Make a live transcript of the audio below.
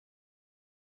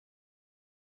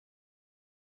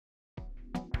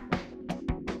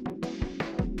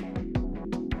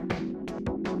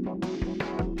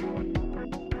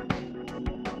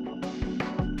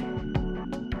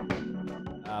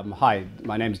Hi,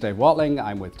 my name is Dave Wattling.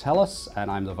 I'm with TELUS and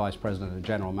I'm the Vice President and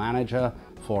General Manager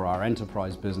for our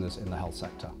enterprise business in the health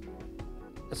sector.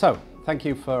 So, thank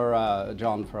you for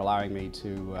John for allowing me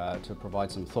to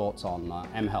provide some thoughts on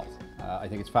mHealth. I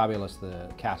think it's fabulous, the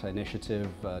CATA initiative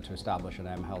to establish an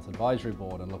mHealth advisory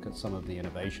board and look at some of the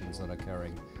innovations that are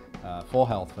occurring for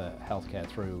healthcare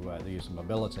through the use of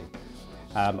mobility.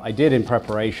 I did, in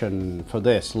preparation for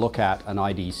this, look at an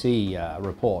IDC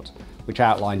report which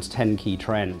outlines 10 key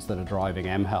trends that are driving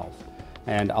mHealth.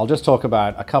 And I'll just talk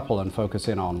about a couple and focus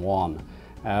in on one.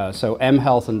 So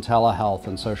mHealth and telehealth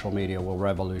and social media will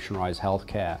revolutionize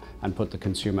healthcare and put the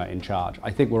consumer in charge.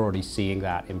 I think we're already seeing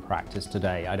that in practice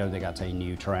today. I don't think that's a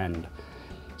new trend.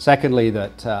 Secondly,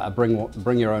 that a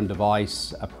bring your own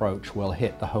device approach will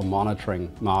hit the home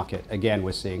monitoring market. Again,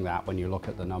 we're seeing that when you look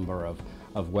at the number of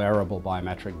wearable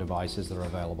biometric devices that are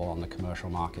available on the commercial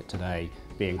market today,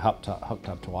 being hooked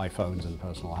up to iPhones and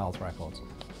personal health records.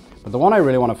 But the one I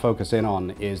really want to focus in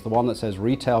on is the one that says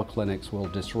retail clinics will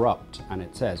disrupt, and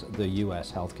it says the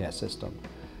US healthcare system.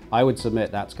 I would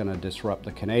submit that's going to disrupt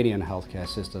the Canadian healthcare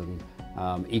system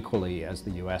equally as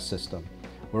the US system.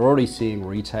 We're already seeing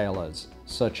retailers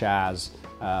such as,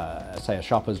 say, a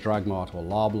Shoppers Drug Mart or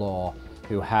Loblaw,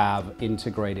 who have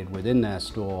integrated within their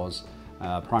stores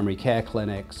primary care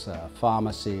clinics,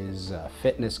 pharmacies,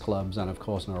 fitness clubs, and of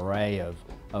course an array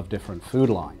of different food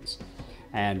lines.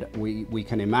 And we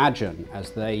can imagine,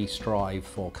 as they strive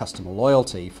for customer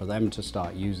loyalty, for them to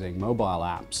start using mobile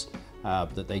apps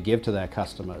that they give to their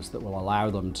customers that will allow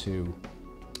them to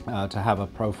have a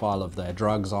profile of their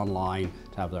drugs online,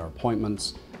 to have their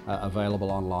appointments available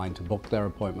online, to book their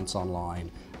appointments online,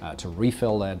 to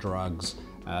refill their drugs,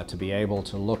 to be able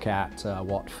to look at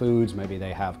what foods, maybe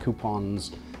they have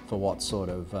coupons for what sort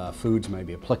of foods may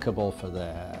be applicable for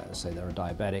their, say they're a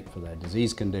diabetic, for their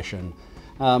disease condition.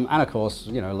 And of course,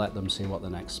 let them see what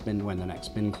when the next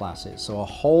spin class is. So a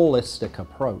holistic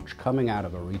approach coming out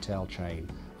of a retail chain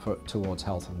towards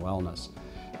health and wellness.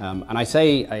 And I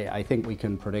think we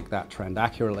can predict that trend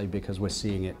accurately because we're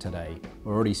seeing it today.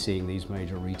 We're already seeing these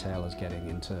major retailers getting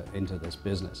into this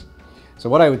business. So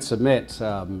what I would submit,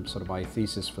 sort of my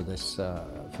thesis for this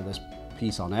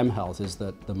piece on mHealth, is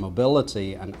that the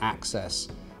mobility and access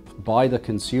by the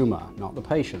consumer, not the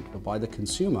patient, but by the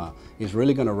consumer, is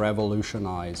really going to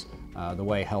revolutionize the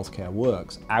way healthcare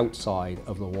works outside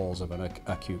of the walls of an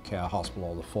acute care hospital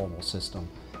or the formal system.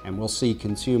 And we'll see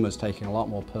consumers taking a lot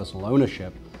more personal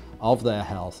ownership of their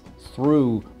health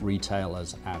through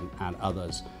retailers and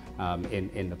others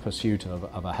in the pursuit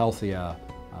of a healthier,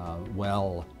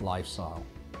 well lifestyle.